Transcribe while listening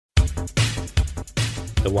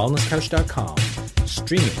TheWellnessCouch.com,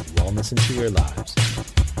 streaming wellness into your lives.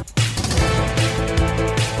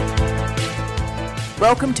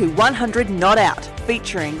 Welcome to 100 Not Out,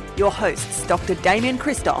 featuring your hosts Dr. Damien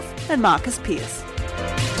Christoph and Marcus Pearce.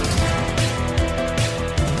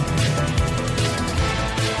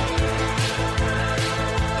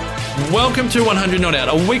 Welcome to 100 Not Out,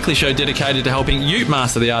 a weekly show dedicated to helping you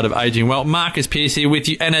master the art of aging well. Marcus Pearce here with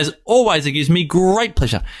you, and as always, it gives me great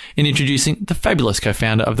pleasure in introducing the fabulous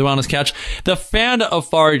co-founder of The Wellness Couch, the founder of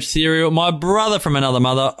Forage Cereal, my brother from another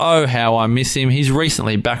mother. Oh, how I miss him. He's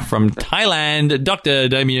recently back from Thailand, Dr.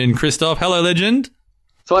 Damien Christoph. Hello, legend.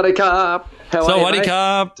 Sawadee Krap. How are you, mate?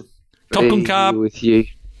 Krap. Top Kum Krap. With you.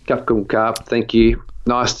 Cup Kum Krap. Thank you.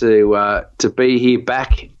 Nice to be here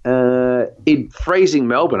back in freezing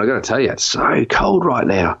Melbourne. I got to tell you, it's so cold right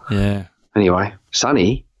now. Yeah. Anyway,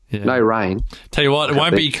 sunny, no rain. Tell you what, it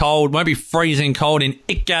won't be cold, won't be freezing cold in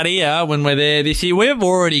Ikaria when we're there this year. We've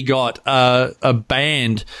already got a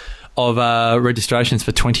band of registrations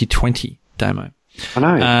for 2020, Damo. I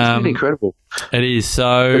know. It's really incredible. It is.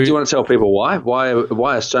 So, but do you want to tell people why? Why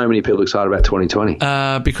are so many people excited about 2020?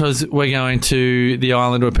 Because we're going to the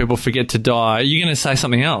island where people forget to die. Are you going to say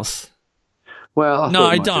something else? Well, no.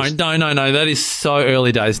 That is so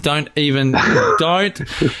early days. Don't. We are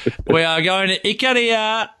going to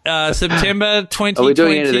Ikaria, September 2020. Are we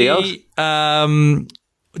doing anything else?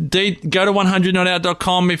 Go to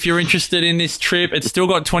 100notout.com if you're interested in this trip. It's still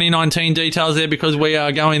got 2019 details there because we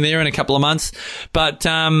are going there in a couple of months. But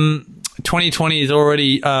 2020 is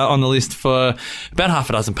already on the list for about half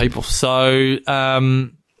a dozen people. So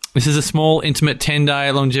this is a small, intimate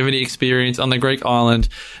 10-day longevity experience on the Greek island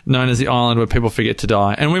known as the island where people forget to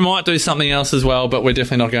die. And we might do something else as well, but we're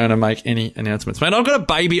definitely not going to make any announcements. Mate, I've got a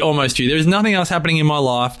baby almost due. There's nothing else happening in my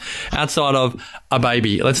life outside of a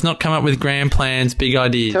baby. Let's not come up with grand plans, big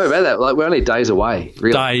ideas. Tell me about that. Like, we're only days away.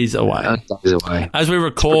 Really. Days away. As we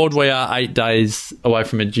record, we are 8 days away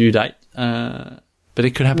from a due date, but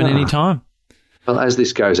it could happen any time. Well, as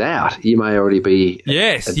this goes out, you may already be...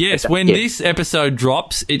 Yes. When this episode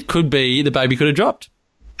drops, it could be the baby could have dropped.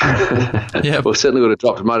 Yeah. Well, certainly would have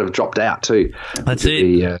dropped. It might have dropped out too. That's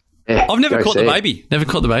it. I've never caught the baby. Never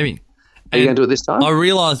caught the baby. Are you going to do it this time? I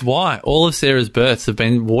realised why. All of Sarah's births have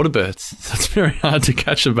been water births. So it's very hard to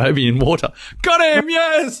catch a baby in water. Got him,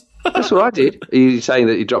 yes! That's what I did. Are you saying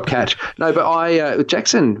that you dropped catch? No, but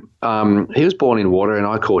Jackson, he was born in water and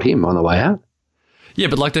I caught him on the way out. Yeah,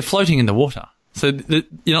 but like they're floating in the water. So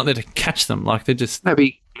you're not there to catch them. Like they're just...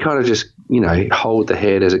 Maybe kind of just, hold the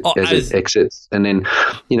head as it exits. And then,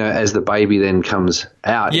 as the baby then comes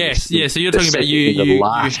out. Yes, yeah. So you're talking about you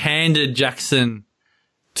handed Jackson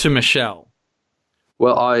to Michelle.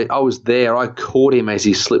 Well, I was there. I caught him as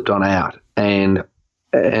he slipped on out and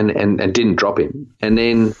didn't drop him. And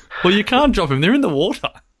then... Well, you can't drop him. They're in the water.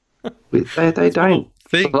 They don't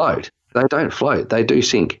float. They don't float. They do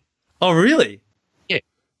sink. Oh, really?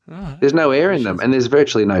 Oh. There's no air in them and there's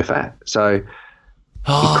virtually no fat. So,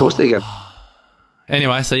 of course they go.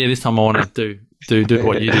 Anyway, so this time I want to do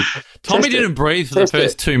what you did. Tommy didn't breathe for the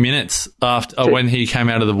first 2 minutes after when he came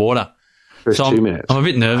out of the water. First 2 minutes. I'm a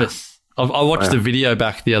bit nervous. I watched the video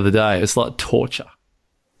back the other day. It's like torture.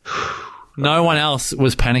 No one else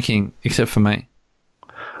was panicking except for me.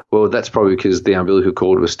 Well, that's probably because the umbilical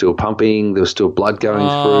cord was still pumping. There was still blood going through.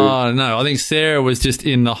 Oh, no. I think Sarah was just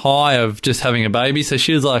in the high of just having a baby. So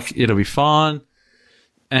she was like, it'll be fine.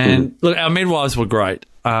 And look, our midwives were great.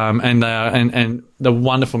 And the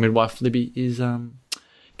wonderful midwife, Libby, is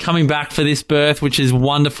coming back for this birth, which is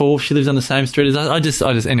wonderful. She lives on the same street as us. I just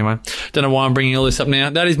anyway, don't know why I'm bringing all this up now.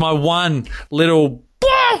 That is my one little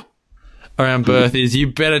around birth is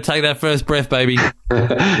you better take that first breath, baby.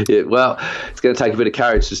 Yeah, well, it's going to take a bit of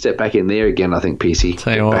courage to step back in there again, I think, PC.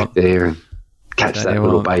 Get back there and catch that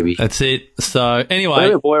little baby. That's it. So,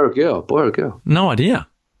 anyway. A boy or a girl? Boy or a girl? No idea.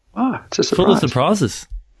 Oh, it's a surprise. Full of surprises.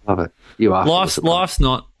 Love it. You are.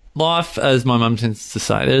 Life, as my mum tends to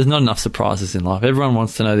say, there's not enough surprises in life. Everyone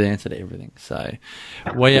wants to know the answer to everything. So,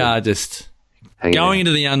 we are just going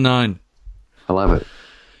into the unknown. I love it.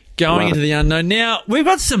 Going into the unknown. Now, we've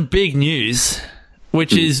got some big news,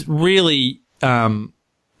 which is really a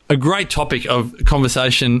great topic of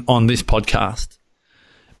conversation on this podcast.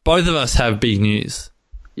 Both of us have big news.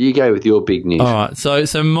 You go with your big news. All right.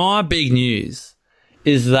 So my big news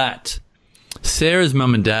is that Sarah's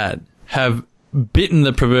mum and dad have bitten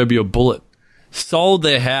the proverbial bullet, sold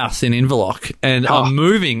their house in Inverloch and are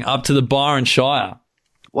moving up to the Byron Shire.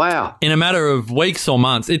 Wow. In a matter of weeks or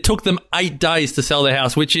months. It took them 8 days to sell their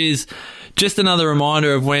house, which is just another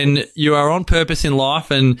reminder of when you are on purpose in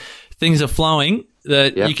life and things are flowing,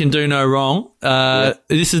 that you can do no wrong.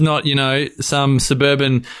 This is not, some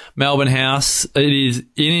suburban Melbourne house. It is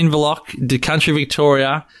in Inverloch, the country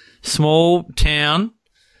Victoria, small town,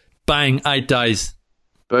 bang, 8 days.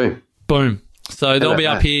 Boom. So they'll be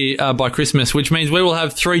up here by Christmas, which means we will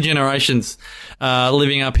have 3 generations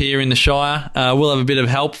living up here in the Shire. We'll have a bit of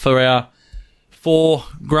help for our 4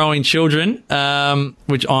 growing children,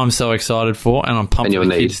 which I'm so excited for, and I'm pumped for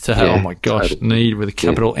the kids to have. Oh my gosh, need with a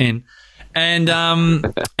capital N. And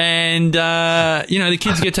the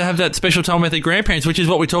kids get to have that special time with their grandparents, which is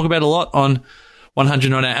what we talk about a lot on 100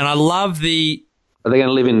 Not Out. And I love the. Are they going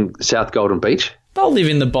to live in South Golden Beach? They'll live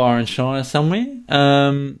in the Byron Shire somewhere.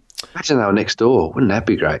 Imagine they were next door. Wouldn't that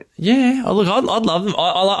be great? Yeah. Look, I'd love them.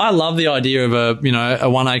 I love the idea of a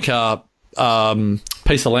 1 acre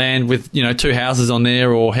piece of land with 2 houses on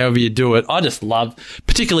there, or however you do it. I just love,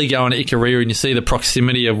 particularly going to Ikaria, and you see the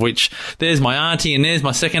proximity of which there's my auntie and there's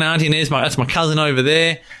my second auntie and that's my cousin over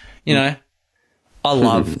there. I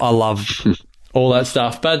love all that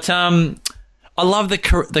stuff. But I love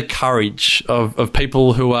the courage of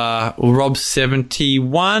people who are, Rob's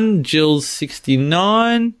 71, Jill's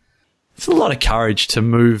 69. It's a lot of courage to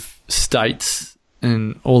move states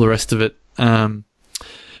and all the rest of it. At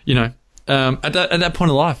that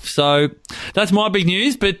point of life. So that's my big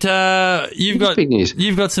news. But you've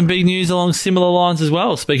got some big news along similar lines as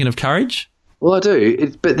well. Speaking of courage. Well, I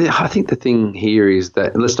do. I think the thing here is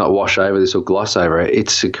that, let's not wash over this or gloss over it.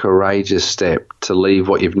 It's a courageous step to leave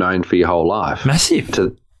what you've known for your whole life. Massive.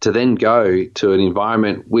 To then go to an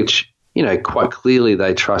environment which, quite clearly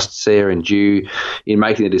they trust Sarah and you in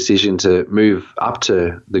making the decision to move up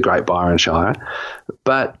to the Great Byron Shire.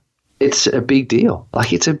 But it's a big deal.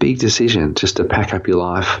 Like, it's a big decision just to pack up your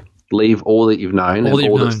life, leave all that you've known and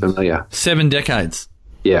all that's familiar. 7 decades.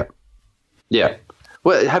 Yeah. Yeah.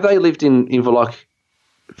 Well, have they lived in Inverloch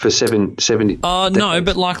for 70 no,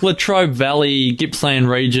 but like Latrobe Valley, Gippsland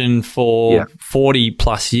region for 40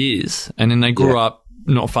 plus years. And then they grew up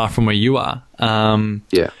not far from where you are. Bayside,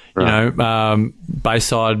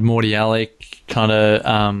 Mordialloc, kind of,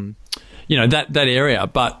 that area.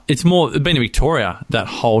 But it's been in Victoria that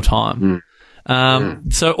whole time.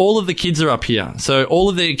 So all of the kids are up here. So all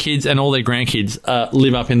of their kids and all their grandkids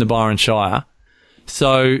live up in the Byron Shire.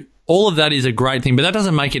 So all of that is a great thing, but that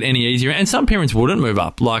doesn't make it any easier. And some parents wouldn't move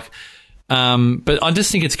up. But I just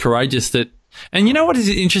think it's courageous that. And you know what is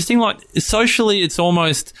interesting? Like, socially, it's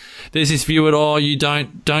almost, there's this view at, you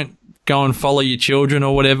don't go and follow your children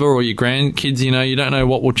or whatever, or your grandkids. You don't know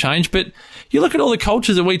what will change. But you look at all the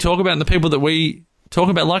cultures that we talk about and the people that we talk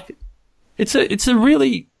about. Like, there's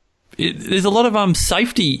a lot of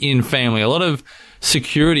safety in family, a lot of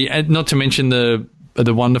security, and not to mention the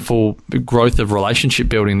wonderful growth of relationship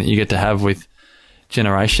building that you get to have with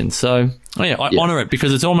generations. So, I honour it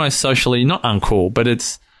because it's almost socially not uncool, but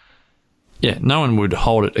it's, no one would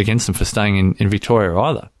hold it against them for staying in Victoria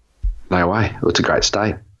either. No way. Well, it's a great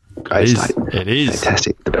state. Great state. It is.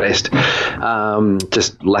 Fantastic. The best.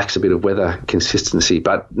 Just lacks a bit of weather consistency,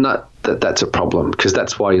 but not that's a problem, because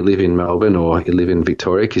that's why you live in Melbourne or you live in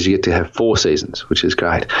Victoria, because you get to have 4 seasons, which is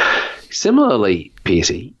great. Similarly,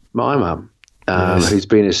 Piercy, my mum, who's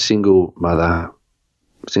been a single mother,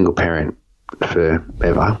 single parent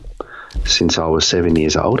forever, since I was 7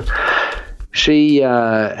 years old, she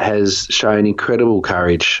has shown incredible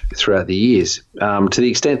courage throughout the years, to the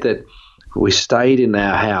extent that we stayed in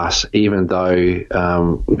our house even though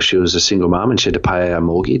she was a single mum and she had to pay our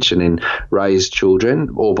mortgage and then raise children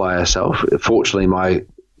all by herself. Fortunately, my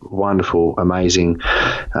wonderful, amazing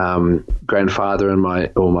grandfather and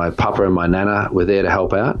my papa and my nana were there to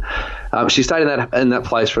help out. She stayed in that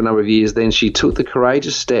place for a number of years. Then she took the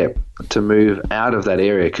courageous step to move out of that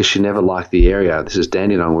area because she never liked the area. This is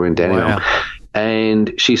Dandenong. We're in Dandenong. Wow.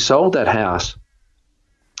 And she sold that house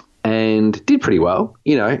and did pretty well,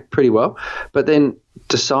 but then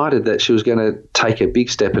decided that she was going to take a big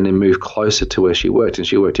step and then move closer to where she worked. And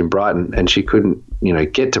she worked in Brighton, and she couldn't,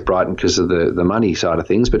 get to Brighton because of the money side of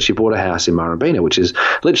things, but she bought a house in Murrumbeena, which is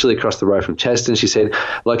literally across the road from Chadstone. She said,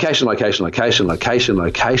 location,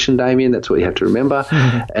 Damien, that's what you have to remember.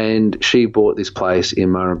 And she bought this place in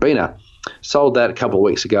Murrumbeena, sold that a couple of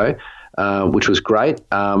weeks ago, which was great.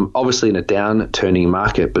 Obviously in a down-turning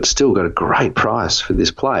market, but still got a great price for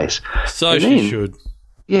this place. So she should.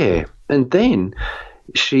 Yeah. And then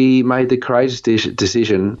she made the courageous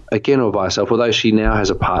decision, again all by herself, although she now has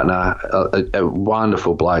a partner, a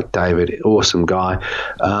wonderful bloke, David, awesome guy,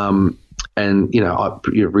 and,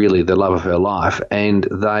 really the love of her life. And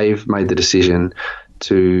they've made the decision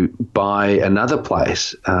to buy another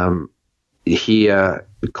place here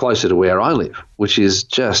closer to where I live, which is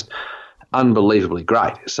just unbelievably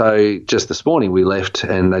great. So just this morning we left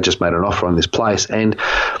and they just made an offer on this place. And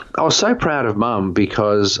I was so proud of Mum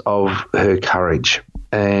because of her courage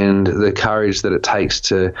and the courage that it takes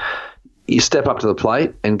to you step up to the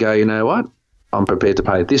plate and go, you know what? I'm prepared to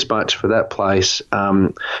pay this much for that place,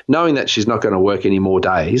 knowing that she's not going to work any more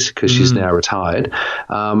days because she's now retired,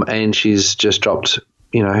 and she's just dropped,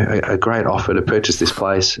 a great offer to purchase this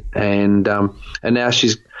place, and now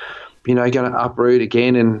she's, going to uproot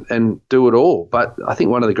again and do it all. But I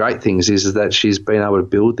think one of the great things is that she's been able to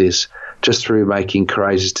build this just through making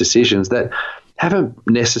courageous decisions that haven't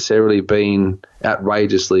necessarily been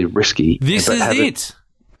outrageously risky. This is it.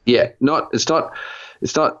 Yeah, It's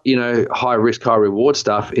not, high risk, high reward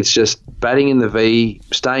stuff. It's just batting in the V,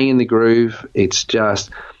 staying in the groove. It's just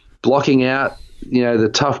blocking out, the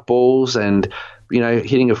tough balls and,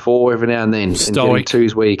 hitting a 4 every now and then. Stoic. And getting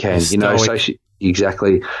 2s where you can, Stoic. So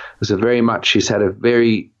exactly. She's had a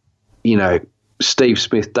very, Steve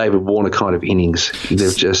Smith, David Warner kind of innings.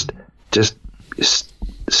 They've just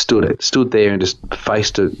stood there and just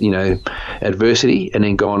faced adversity and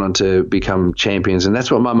then gone on to become champions. And that's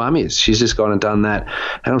what my mum is. She's just gone and done that.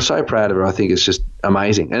 And I'm so proud of her. I think it's just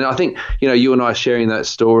amazing. And I think, you and I sharing that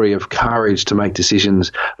story of courage to make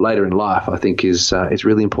decisions later in life, I think is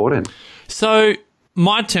really important. So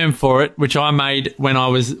my term for it, which I made when I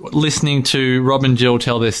was listening to Rob and Jill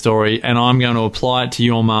tell their story, and I'm going to apply it to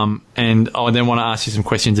your mum, and I then want to ask you some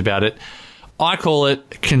questions about it. I call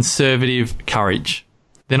it conservative courage.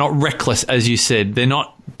 They're not reckless, as you said. They're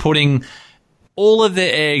not putting all of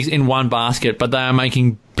their eggs in one basket, but they are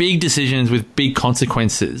making big decisions with big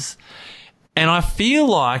consequences. And I feel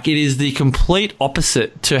like it is the complete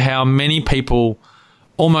opposite to how many people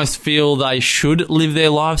almost feel they should live their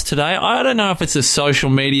lives today. I don't know if it's a social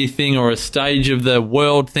media thing or a stage of the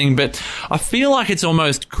world thing, but I feel like it's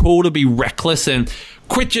almost cool to be reckless and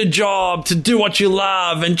quit your job to do what you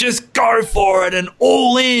love and just go for it and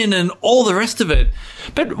all in and all the rest of it.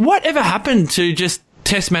 But whatever happened to just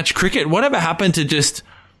test match cricket? Whatever happened to just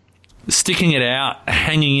sticking it out,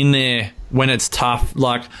 hanging in there when it's tough,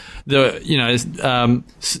 like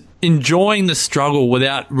enjoying the struggle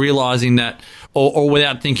without realizing that or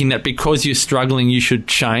without thinking that because you're struggling you should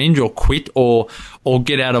change or quit or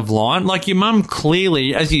get out of line? Like your mum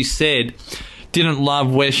clearly, as you said, didn't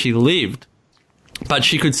love where she lived, but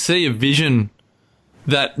she could see a vision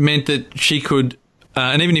that meant that she could,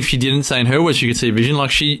 and even if she didn't say in her words she could see a vision,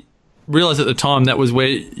 like she realised at the time that was where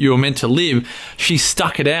you were meant to live, she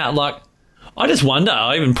stuck it out. Like, I just wonder,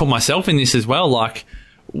 I even put myself in this as well, like,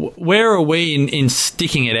 where are we in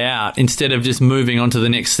sticking it out instead of just moving on to the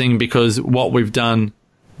next thing because what we've done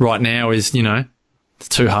right now is, it's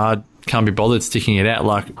too hard, can't be bothered sticking it out.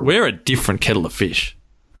 Like, we're a different kettle of fish.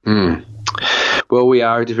 Well, we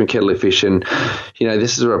are a different kettle of fish, and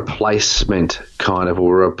this is a replacement kind of,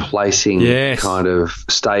 or replacing kind of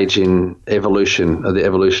stage in evolution, of the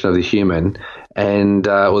evolution of the human, and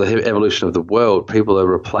or the evolution of the world. People are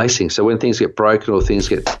replacing. So when things get broken, or things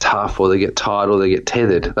get tough, or they get tired, or they get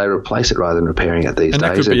tethered, they replace it rather than repairing it these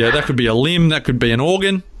days. That could be a limb, that could be an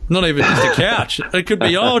organ. Not even just a couch. It could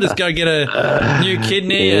be, just go get a new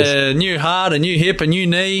kidney, a new heart, a new hip, a new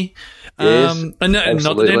knee. Yes, and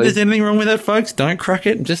not that there's anything wrong with that, folks. Don't crack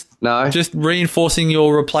it. Just reinforcing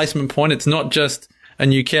your replacement point. It's not just a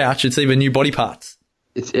new couch. It's even new body parts.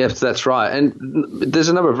 Yes, that's right. And there's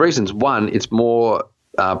a number of reasons. One, it's more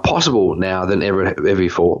possible now than ever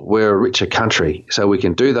before. We're a richer country, so we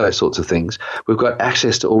can do those sorts of things. We've got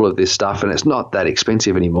access to all of this stuff, and it's not that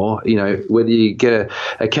expensive anymore. Whether you get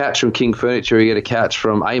a couch from King Furniture or you get a couch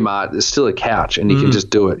from A-Mart, it's still a couch, and you can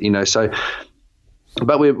just do it. So...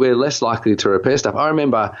 But we're less likely to repair stuff. I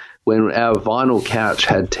remember when our vinyl couch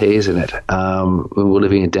had tears in it, when we were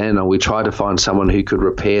living in Dandenong, we tried to find someone who could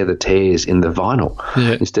repair the tears in the vinyl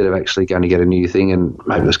instead of actually going to get a new thing, and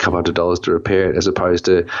maybe it was a couple $100 to repair it as opposed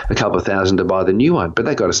to a couple of $1,000 to buy the new one. But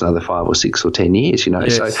they got us another 5 or 6 or 10 years,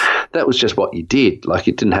 Yes. So that was just what you did. Like,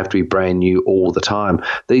 it didn't have to be brand new all the time.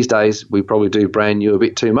 These days, we probably do brand new a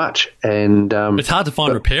bit too much. And it's hard to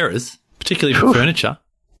find repairers, particularly for furniture.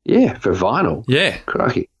 Yeah, for vinyl. Yeah.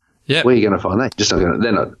 Crikey. Yeah. Where are you going to find that? Just not going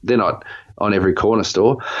to, they're not on every corner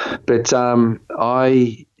store. But I'm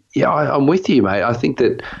with you, mate. I think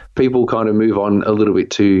that people kind of move on a little bit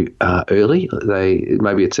too early.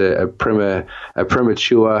 Maybe it's a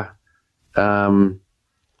premature end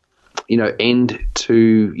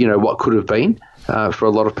to what could have been for a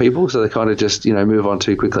lot of people. So they kind of just move on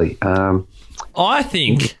too quickly. I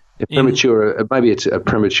think maybe it's a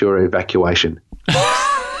premature evacuation.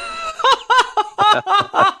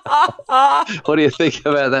 What do you think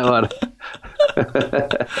about that one?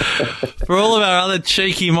 For all of our other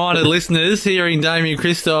cheeky-minded listeners hearing Damien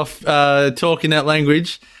Christoph talk in that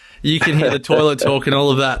language, you can hear the toilet talk and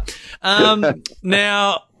all of that.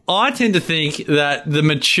 Now, I tend to think that the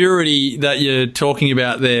maturity that you're talking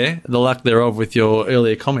about there, the lack thereof with your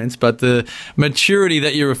earlier comments, but the maturity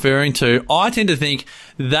that you're referring to, I tend to think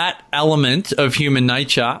that element of human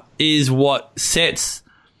nature is what sets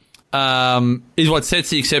the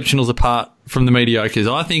exceptionals apart from the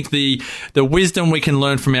mediocres. I think the wisdom we can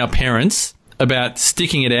learn from our parents about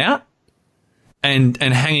sticking it out and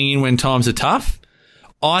hanging in when times are tough,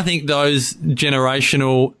 I think those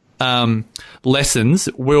generational lessons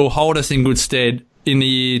will hold us in good stead in the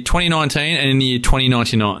year 2019 and in the year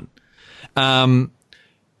 2099.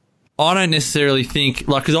 I don't necessarily think,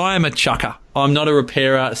 because I am a chucker. I'm not a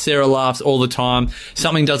repairer. Sarah laughs all the time.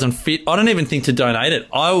 Something doesn't fit. I don't even think to donate it.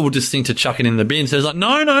 I will just think to chuck it in the bin. So it's like,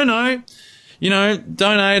 no. Donate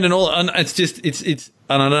and all. And it's just, it's,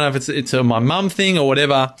 and I don't know if it's my mum thing or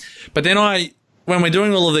whatever. But then when we're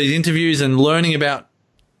doing all of these interviews and learning about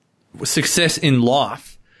success in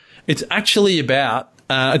life, it's actually about,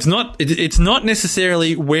 it's not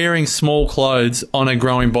necessarily wearing small clothes on a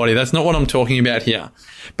growing body. That's not what I'm talking about here.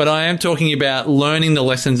 But I am talking about learning the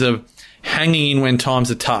lessons of hanging in when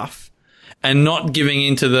times are tough and not giving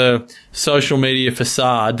into the social media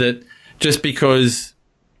facade that just because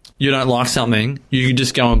you don't like something, you can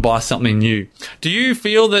just go and buy something new. Do you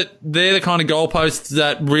feel that they're the kind of goalposts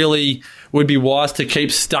that really would be wise to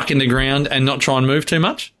keep stuck in the ground and not try and move too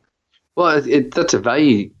much? Well, that's a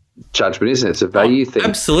value judgment, isn't it? It's a value thing.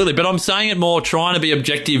 Absolutely. But I'm saying it more trying to be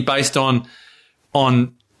objective based on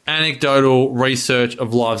anecdotal research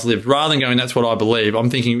of lives lived rather than going, that's what I believe. I'm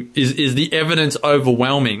thinking, is the evidence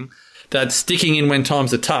overwhelming that sticking in when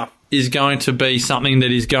times are tough is going to be something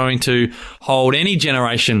that is going to hold any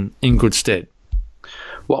generation in good stead?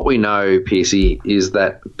 What we know, Piercy, is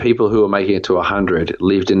that people who are making it to 100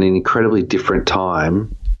 lived in an incredibly different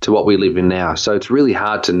time to what we live in now. So it's really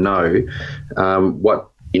hard to know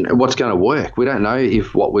what's going to work. We don't know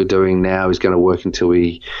if what we're doing now is going to work until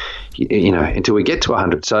we get to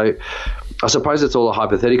 100. So I suppose it's all a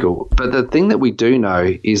hypothetical. But the thing that we do know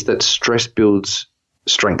is that stress builds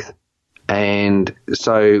strength. And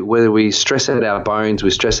so whether we stress out our bones,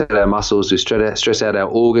 we stress out our muscles, we stress out our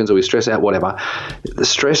organs, or we stress out whatever, the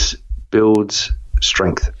stress builds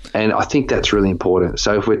strength. And I think that's really important.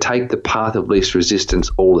 So if we take the path of least resistance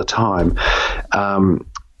all the time,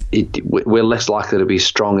 we're less likely to be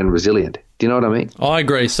strong and resilient. Do you know what I mean? I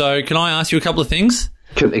agree. So can I ask you a couple of things?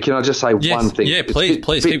 Can I just say one thing? Yeah, please. It's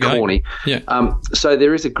a bit keep going. Corny. Yeah. So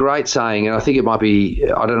there is a great saying, and I think it might be,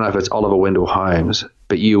 I don't know if it's Oliver Wendell Holmes,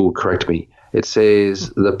 but you will correct me. It says,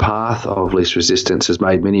 the path of least resistance has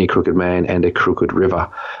made many a crooked man and a crooked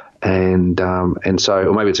river. And so,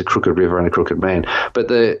 or maybe it's a crooked river and a crooked man. But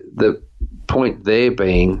the point there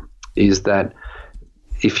being is that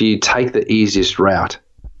if you take the easiest route,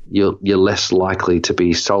 you're less likely to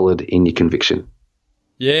be solid in your conviction.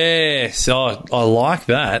 Yes, I like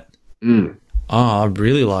that. Mm. Oh, I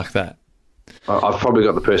really like that. I've probably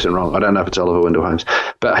got the person wrong. I don't know if it's Oliver Wendell Holmes,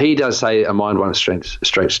 but he does say a mind once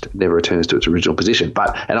stretched never returns to its original position.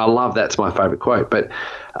 And I love that's my favourite quote. But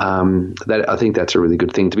that I think that's a really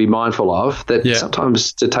good thing to be mindful of. That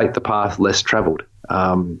sometimes to take the path less travelled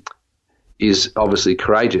is obviously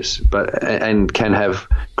courageous, and can have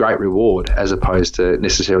great reward as opposed to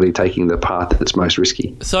necessarily taking the path that's most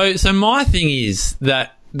risky. So my thing is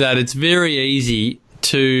that it's very easy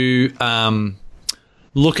to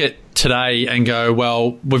look at today and go,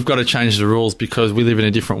 well, we've got to change the rules because we live in a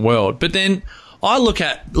different world. But then I look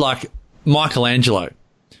at like Michelangelo,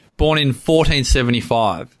 born in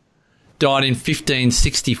 1475, died in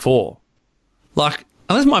 1564. Like,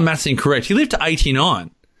 unless my math's incorrect, he lived to 89.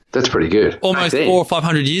 That's pretty good. Almost 400 or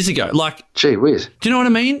 500 years ago. Like, gee whiz. Do you know what I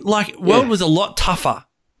mean? Like, world was a lot tougher.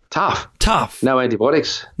 Tough. No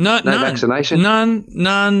antibiotics. No vaccination. None.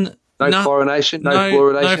 No chlorination. No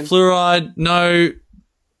fluoridation. No fluoride. No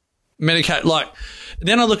medicate. Like,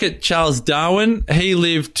 then I look at Charles Darwin. He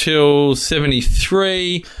lived till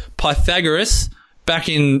 73. Pythagoras, back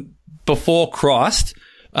in before Christ,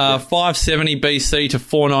 570 BC to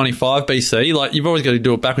 495 BC. Like, you've always got to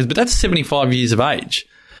do it backwards, but that's 75 years of age.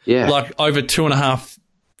 Yeah. Like, over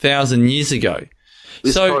 2,500 years ago.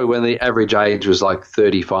 This is probably when the average age was like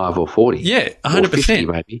 35 or 40. Yeah, 100%. Or 50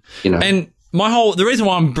 maybe, And the reason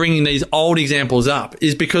why I'm bringing these old examples up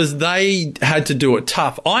is because they had to do it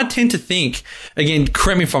tough. I tend to think, again,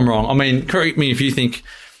 correct me if I'm wrong. I mean, correct me if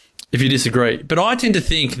you disagree. But I tend to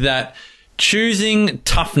think that choosing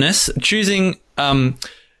toughness, choosing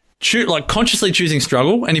consciously choosing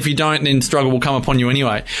struggle, and if you don't, then struggle will come upon you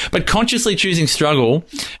anyway. But consciously choosing struggle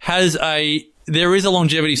there is a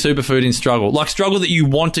longevity superfood in struggle, like struggle that you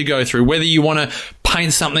want to go through, whether you want to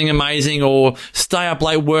paint something amazing or stay up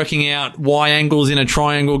late working out why angles in a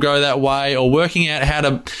triangle go that way, or working out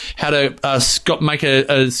how to make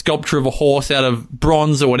a sculpture of a horse out of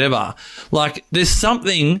bronze or whatever. Like, there's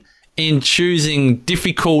something in choosing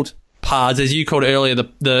difficult paths, as you called it earlier,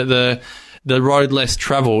 the road less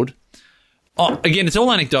travelled. Again, it's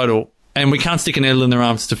all anecdotal, and we can't stick a needle in their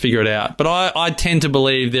arms to figure it out. But I tend to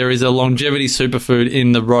believe there is a longevity superfood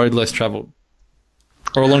in the road less travelled,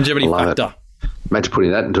 or a longevity factor. Imagine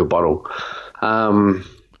putting that into a bottle. I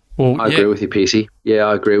agree with you, PC. Yeah,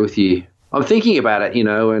 I agree with you. I'm thinking about it,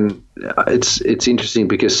 and it's interesting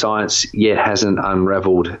because science yet hasn't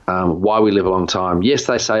unravelled why we live a long time. Yes,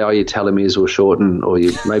 they say, your telomeres will shorten, or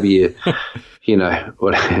you know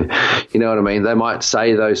what I mean. They might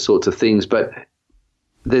say those sorts of things, but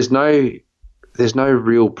there's no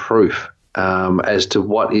real proof as to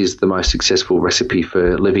what is the most successful recipe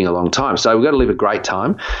for living a long time. So we've got to live a great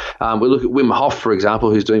time. We look at Wim Hof, for example,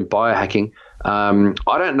 who's doing biohacking. I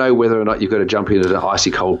don't know whether or not you've got to jump into an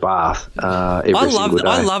icy cold bath every single day.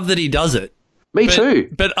 I love that he does it. Me too.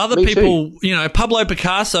 But other people, Pablo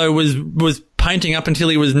Picasso was painting up until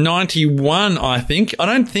he was 91, I think. I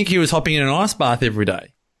don't think he was hopping in an ice bath every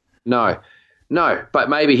day. No, but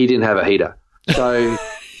maybe he didn't have a heater. So,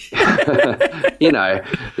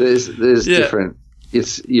 there's different.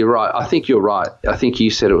 You're right. I think you're right. I think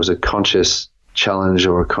you said it was a conscious challenge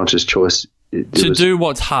or a conscious choice. Do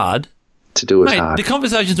what's hard. To do what's hard. The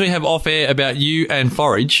conversations we have off air about you and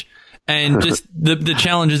Forage and just the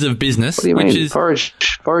challenges of business. What do you mean? Forage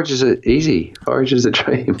is easy. Forage is a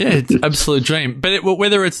dream. Yeah, it's an absolute dream. But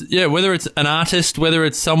whether it's an artist, whether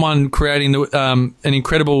it's someone creating an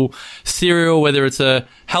incredible cereal, whether it's a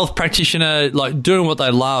health practitioner, like doing what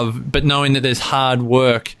they love, but knowing that there's hard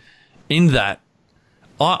work in that,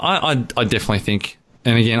 I definitely think.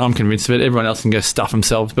 And again, I'm convinced of it. Everyone else can go stuff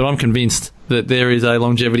themselves, but I'm convinced that there is a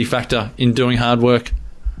longevity factor in doing hard work.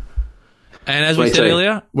 And as we said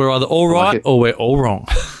earlier, we're either all right or we're all wrong.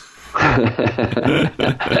 That's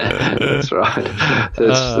right.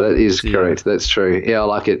 That is correct. That's true. Yeah, I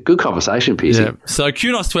like it. Good conversation, PC. Yeah. So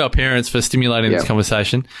kudos to our parents for stimulating this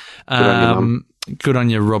conversation. Good on you, Mum. Good on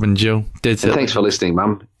you, Rob and Jill. And thanks for listening,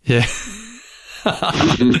 Mum. Yeah.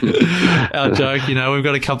 Our joke, we've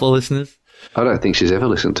got a couple of listeners. I don't think she's ever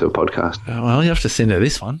listened to a podcast. Well, you have to send her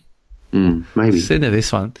this one. Maybe. Send her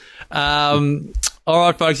this one. All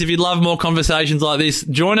right, folks, if you'd love more conversations like this,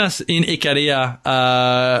 join us in Ikaria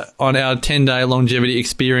on our 10-day longevity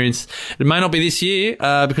experience. It may not be this year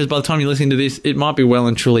because by the time you're listening to this, it might be well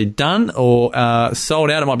and truly done or sold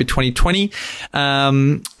out. It might be 2020.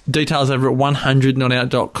 Details over at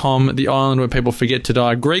 100notout.com, the island where people forget to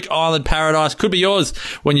die. Greek island paradise could be yours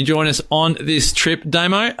when you join us on this trip.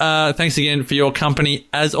 Damo, thanks again for your company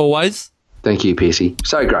as always. Thank you, PC.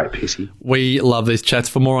 So great, PC. We love these chats.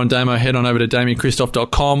 For more on Damo, head on over to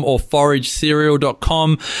DamienChristoff.com or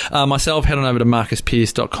foragecereal.com. Myself, head on over to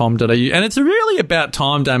marcuspearce.com.au. And it's really about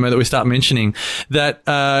time, Damo, that we start mentioning that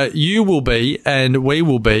you will be and we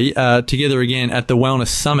will be together again at the Wellness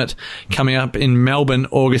Summit coming up in Melbourne,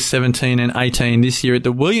 August 17 and 18 this year at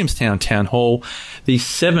the Williamstown Town Hall. The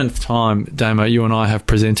 7th time, Damo, you and I have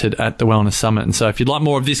presented at the Wellness Summit. And so if you'd like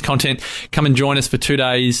more of this content, come and join us for 2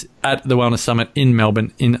 days at the Wellness Summit in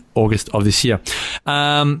Melbourne in August of this year.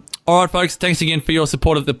 All right, folks, thanks again for your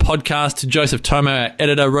support of the podcast. To Joseph Tomo, our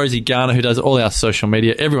editor, Rosie Garner, who does all our social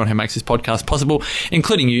media, everyone who makes this podcast possible,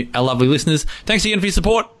 including you, our lovely listeners. Thanks again for your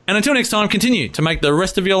support. And until next time, continue to make the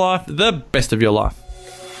rest of your life the best of your life.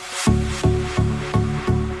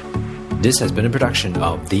 This has been a production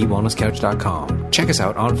of TheWellnessCouch.com. Check us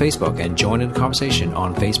out on Facebook and join in the conversation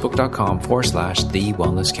on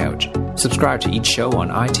Facebook.com/TheWellnessCouch. Subscribe to each show on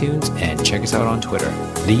iTunes and check us out on Twitter.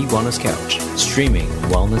 The Wellness Couch, streaming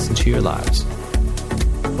wellness into your lives.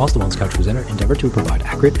 Whilst the Wellness Couch presenter endeavor to provide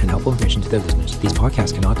accurate and helpful information to their listeners, these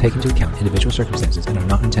podcasts cannot take into account individual circumstances and are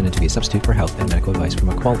not intended to be a substitute for health and medical advice from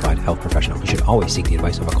a qualified health professional. You should always seek the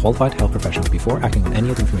advice of a qualified health professional before acting on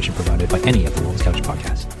any of the information provided by any of the Wellness Couch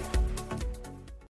podcasts.